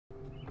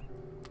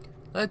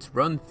Let's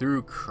run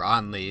through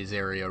Cronley's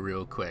area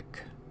real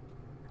quick.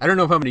 I don't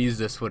know if I'm gonna use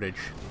this footage.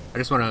 I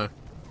just wanna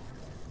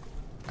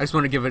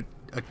give it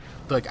a,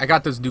 like, I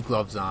got those new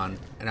gloves on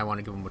and I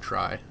wanna give them a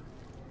try.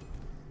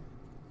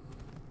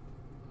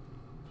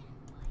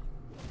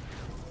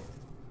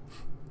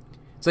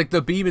 It's like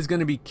the beam is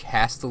gonna be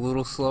cast a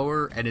little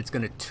slower and it's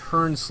gonna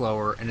turn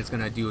slower and it's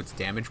gonna do its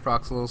damage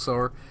procs a little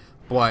slower,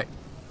 but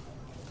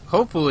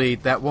hopefully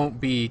that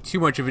won't be too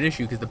much of an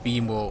issue because the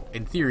beam will,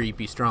 in theory,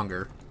 be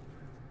stronger.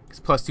 It's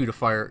 +2 to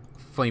fire,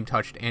 flame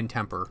touched, and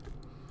temper.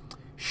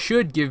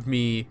 Should give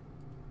me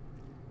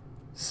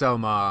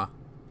some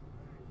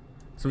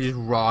just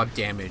raw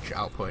damage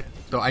output.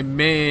 Though I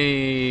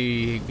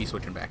may be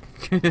switching back.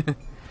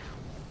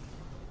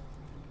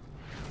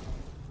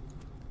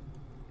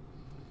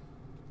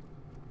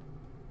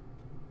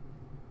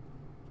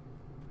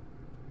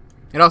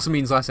 It also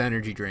means less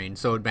energy drain,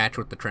 so it would match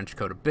with the trench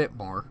coat a bit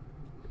more.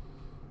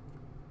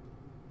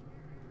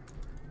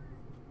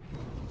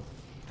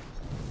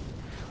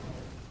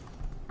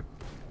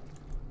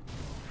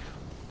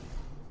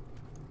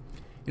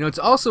 You know, it's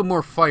also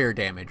more fire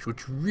damage,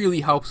 which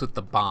really helps with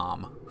the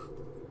bomb.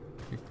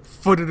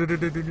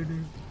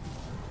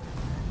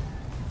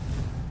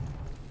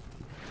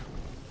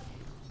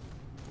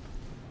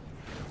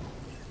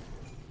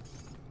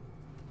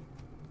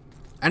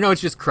 I know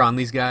it's just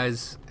Cronley's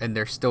guys, and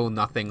they're still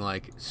nothing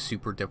like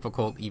super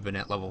difficult, even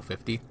at level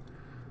 50.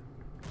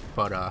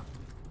 But,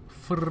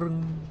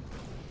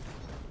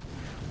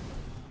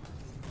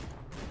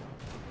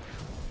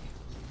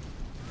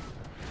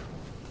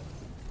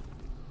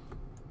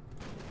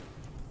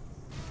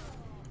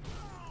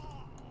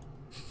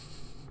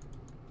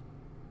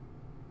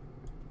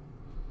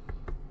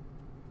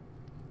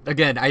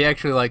 again, I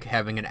actually like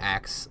having an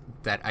axe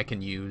that I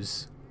can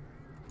use.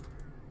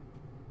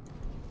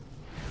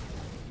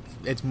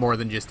 It's more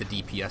than just a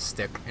DPS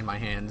stick in my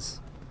hands.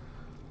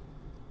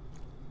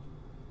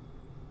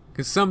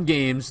 Because some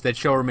games that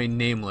shall remain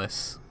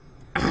nameless,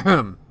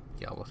 yeah,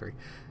 level 3,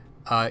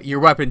 your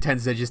weapon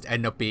tends to just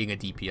end up being a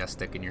DPS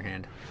stick in your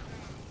hand.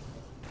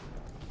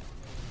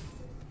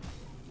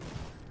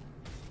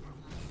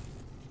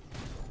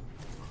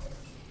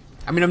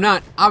 I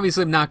mean,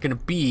 obviously I'm not going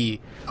to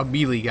be a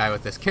melee guy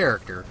with this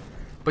character,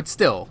 but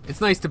still, it's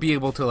nice to be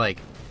able to, like,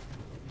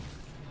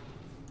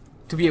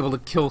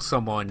 kill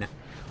someone.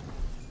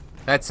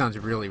 That sounds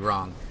really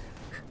wrong.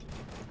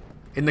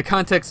 In the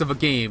context of a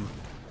game,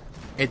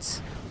 it's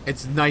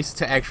nice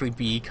to actually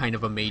be kind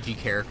of a magey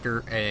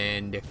character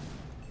and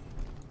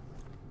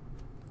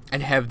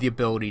have the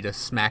ability to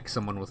smack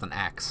someone with an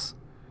axe.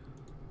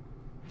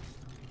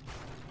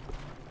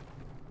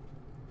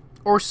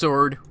 Or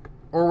sword,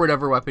 or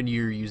whatever weapon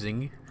you're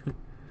using.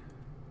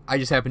 I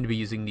just happen to be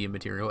using the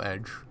Immaterial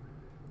Edge.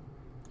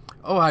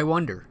 Oh, I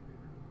wonder.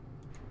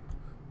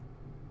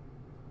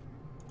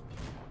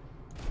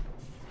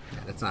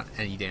 That's not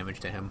any damage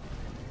to him.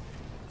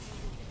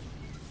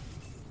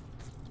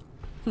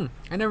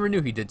 I never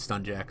knew he did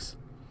stun jacks.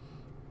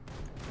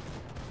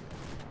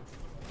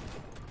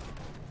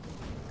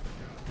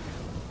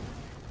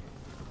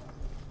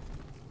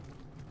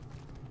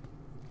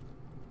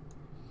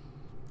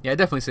 Yeah, I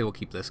definitely say we'll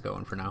keep this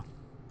going for now.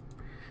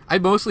 I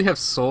mostly have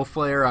Soul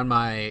Flare on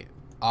my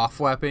off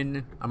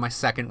weapon, on my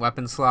second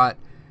weapon slot,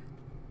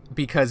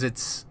 because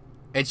it's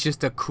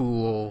just a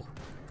cool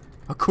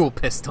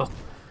pistol.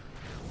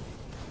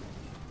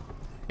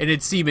 And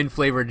it'd seem in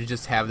flavor to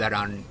just have that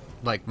on,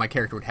 like, my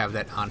character would have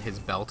that on his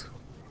belt.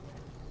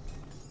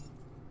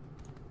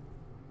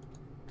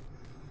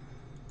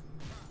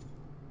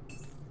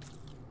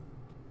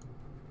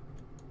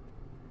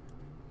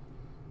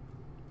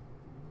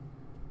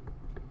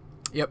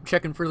 Yep,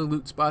 checking for the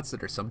loot spots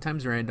that are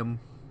sometimes random.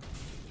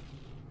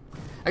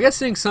 I guess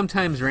saying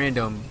sometimes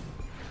random,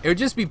 it would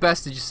just be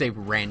best to just say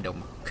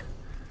random.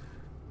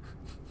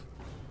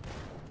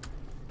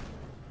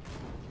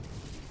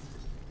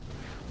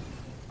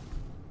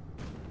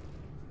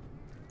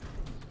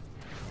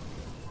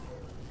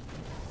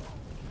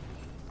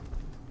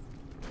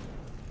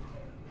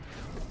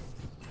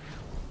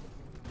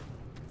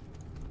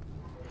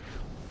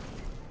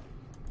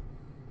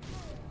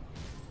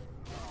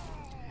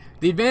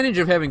 The advantage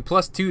of having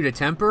 +2 to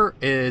temper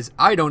is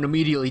I don't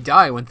immediately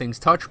die when things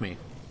touch me.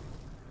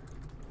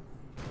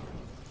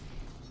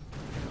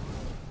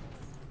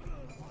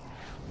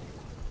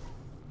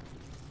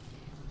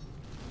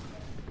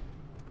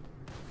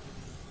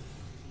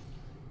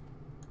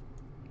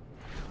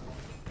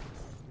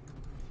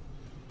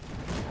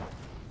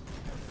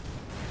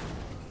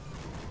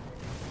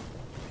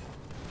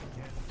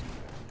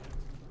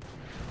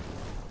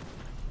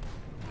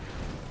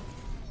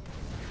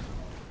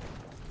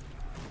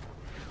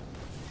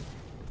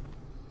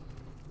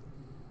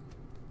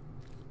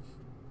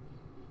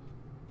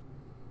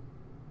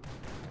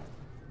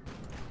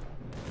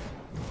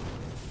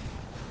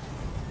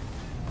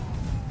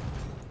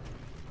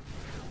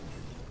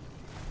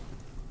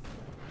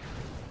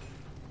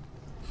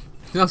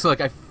 It's also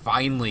like I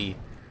finally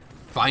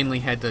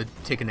had to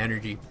take an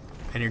energy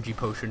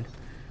potion.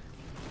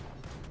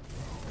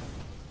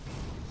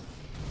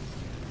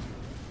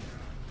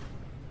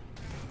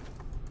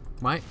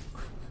 My...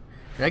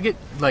 Did I get,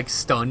 like,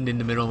 stunned in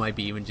the middle of my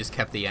beam and just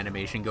kept the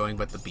animation going,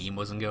 but the beam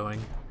wasn't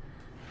going?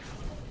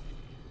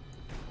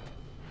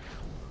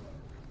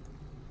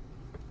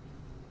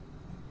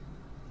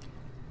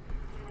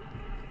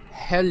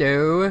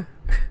 Hello.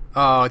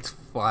 Oh, it's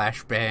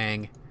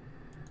flashbang.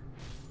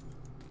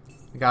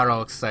 I got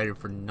all excited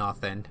for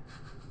nothing.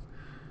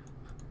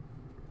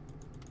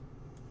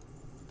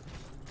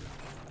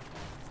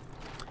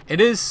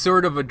 It is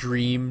sort of a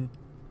dream,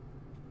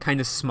 kind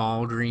of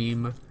small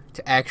dream,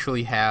 to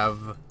actually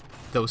have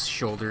those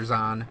shoulders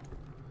on.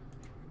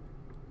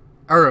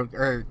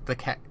 Or the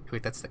cat.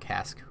 Wait, that's the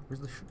cask.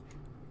 Where's the...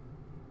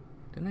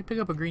 Didn't I pick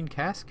up a green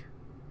cask?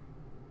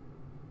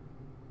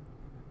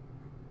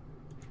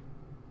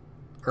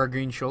 Or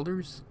green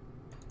shoulders?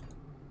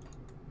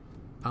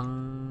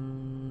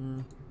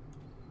 No,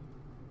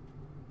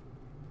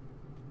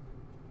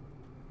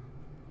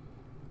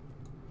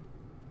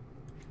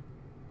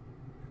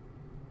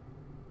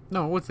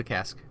 what's the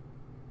cask?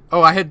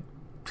 Oh, I had...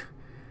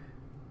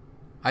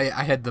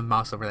 I had the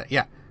mouse over that.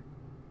 Yeah.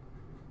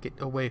 Get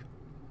away.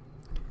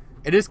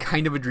 It is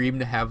kind of a dream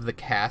to have the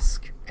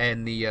cask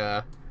and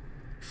the,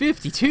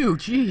 52,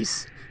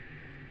 jeez.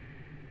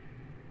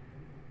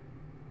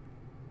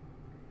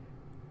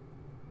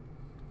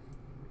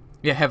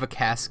 Yeah, have a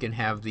cask and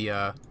have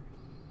the,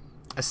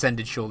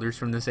 ascended shoulders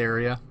from this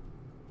area.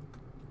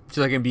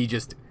 So I can be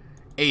just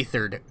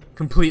aethered.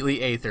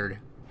 Completely aethered.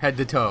 Head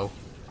to toe.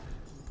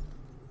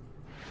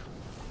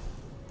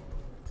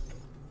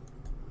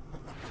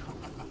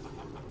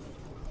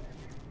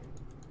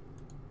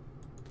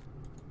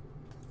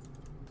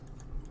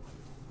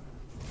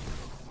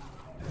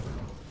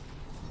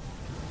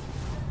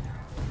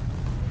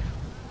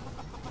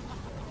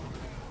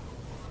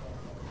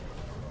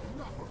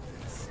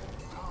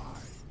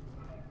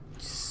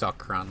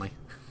 Suck, Cronley.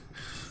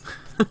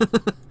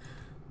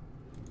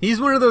 He's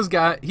one of those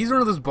guys. He's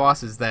one of those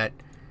bosses that,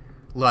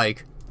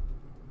 like,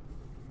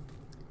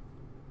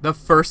 the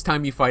first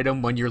time you fight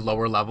him when you're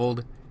lower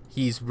leveled,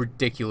 he's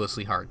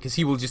ridiculously hard because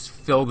he will just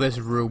fill this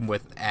room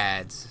with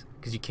ads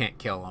because you can't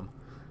kill him.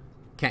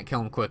 Can't kill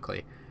him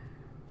quickly.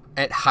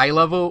 At high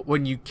level,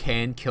 when you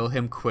can kill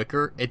him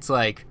quicker, it's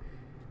like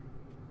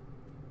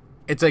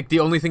the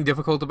only thing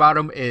difficult about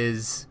him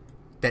is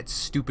that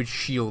stupid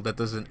shield that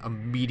doesn't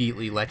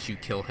immediately let you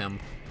kill him.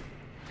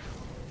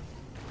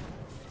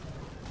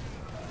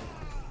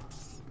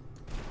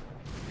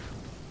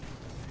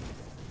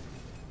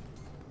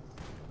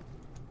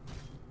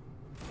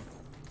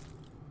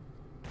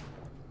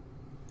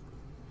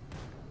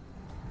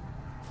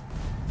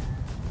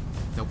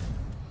 Nope.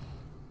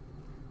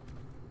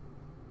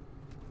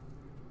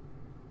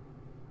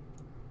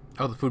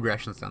 Oh, the food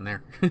ration's down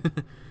there.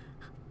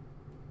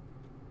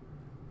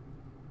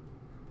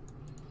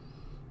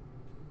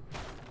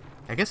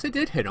 I guess I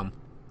did hit him.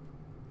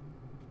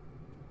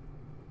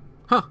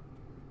 Huh.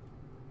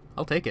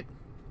 I'll take it.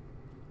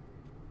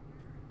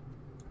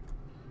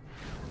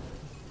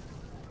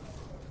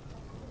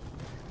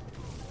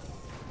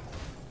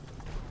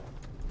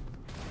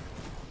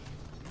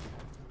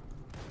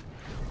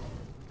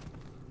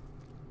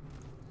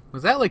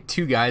 Was that like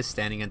two guys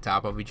standing on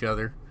top of each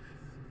other?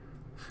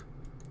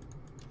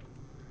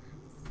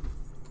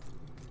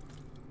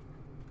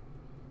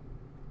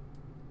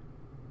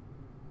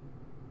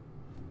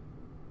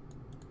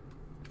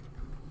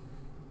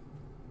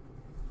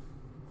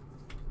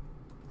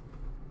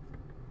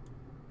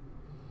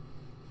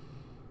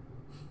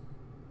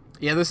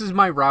 Yeah, this is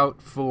my route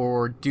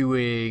for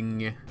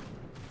doing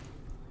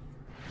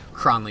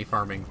Cronley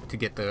farming to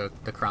get the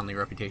Cronley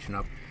reputation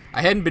up.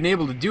 I hadn't been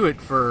able to do it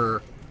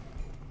for,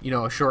 you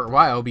know, a short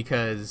while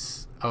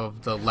because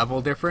of the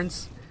level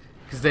difference.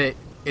 Because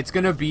it's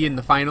going to be in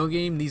the final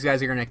game, these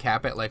guys are going to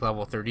cap at like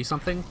level 30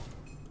 something.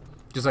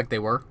 Just like they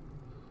were.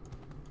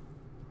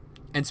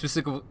 And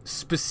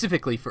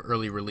specifically for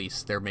early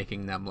release, they're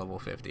making them level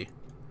 50.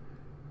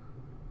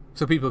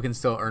 So people can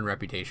still earn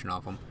reputation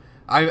off them.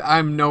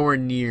 I'm nowhere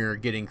near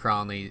getting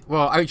Cronley.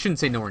 Well, I shouldn't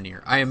say nowhere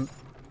near. I'm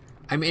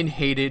in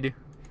hated,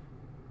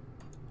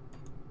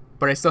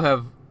 but I still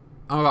have.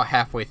 I'm about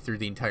halfway through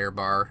the entire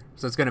bar,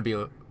 so it's gonna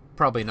be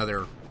probably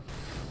another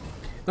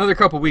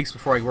couple weeks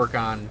before I work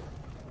on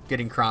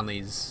getting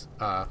Cronley's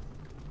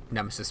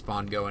Nemesis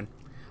spawn going.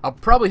 I'll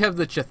probably have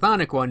the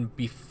Chthonic one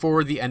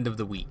before the end of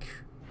the week.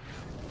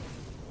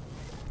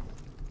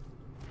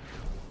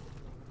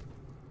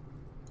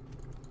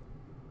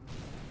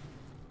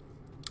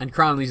 And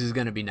Cronley's is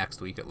going to be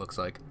next week, it looks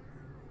like.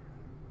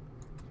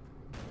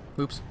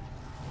 Oops.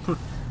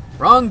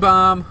 Wrong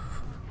bomb!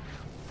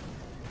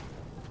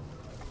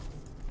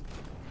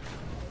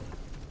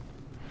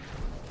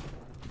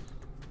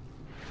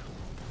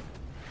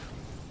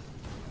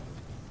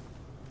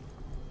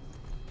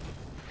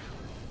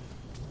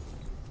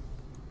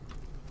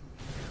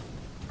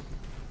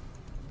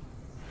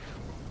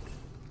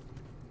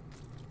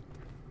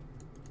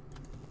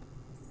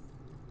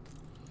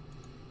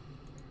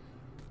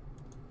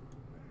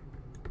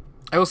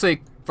 I will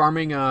say,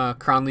 farming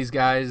Cronley's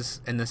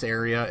guys in this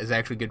area is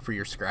actually good for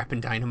your scrap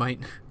and dynamite.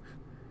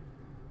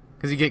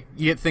 Because you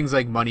get things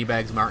like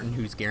Moneybags Martin,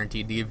 who's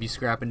guaranteed to give you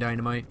scrap and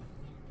dynamite.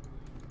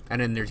 And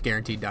then there's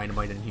guaranteed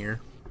dynamite in here.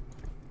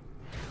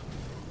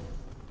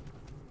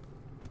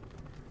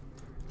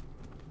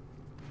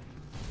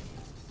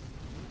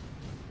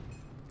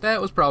 That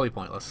was probably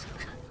pointless.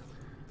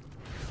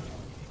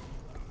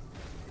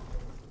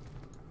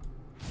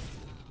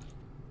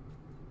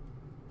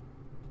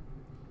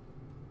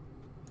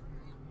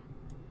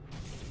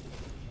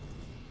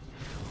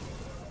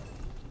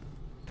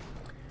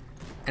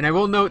 And I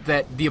will note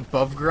that the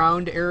above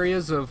ground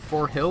areas of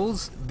Fort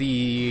Hills,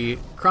 the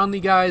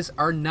Cronley guys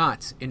are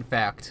not, in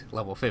fact,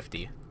 level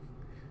 50.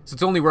 So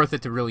it's only worth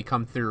it to really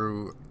come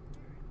through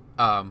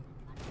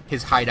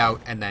his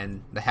hideout and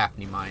then the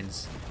Hackney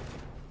mines.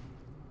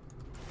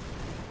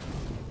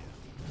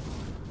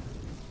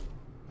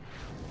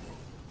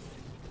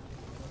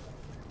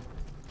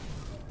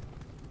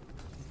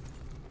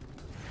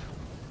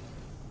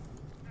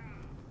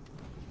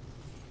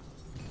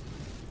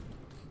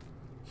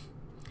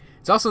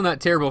 It's also not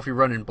terrible if you're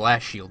running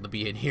Blast Shield to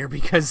be in here,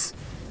 because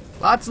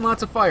lots and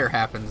lots of fire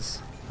happens.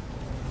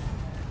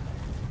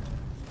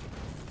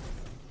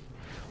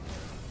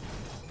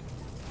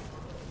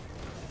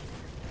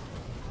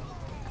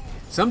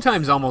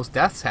 Sometimes almost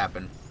deaths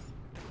happen.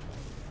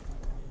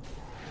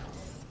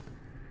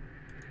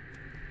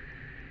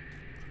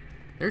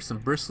 There's some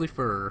bristly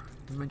fur.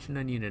 I mentioned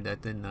I needed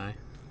that, didn't I?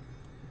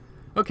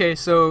 Okay,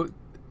 so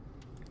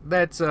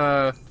that's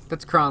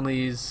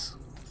Cronley's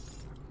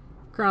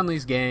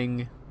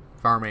gang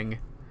farming,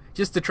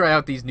 just to try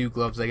out these new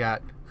gloves I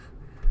got.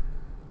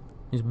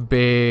 These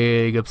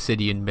big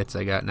obsidian bits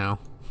I got now.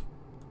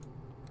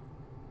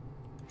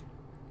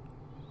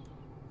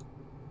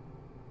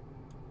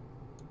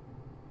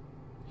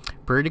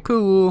 Pretty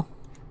cool.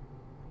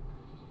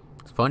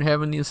 It's fun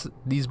having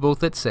these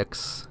both at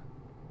 6.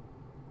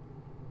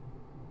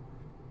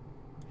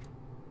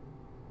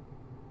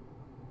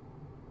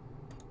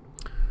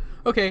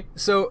 Okay,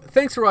 so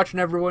thanks for watching,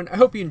 everyone. I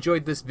hope you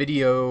enjoyed this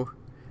video,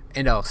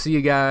 and I'll see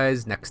you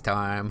guys next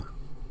time.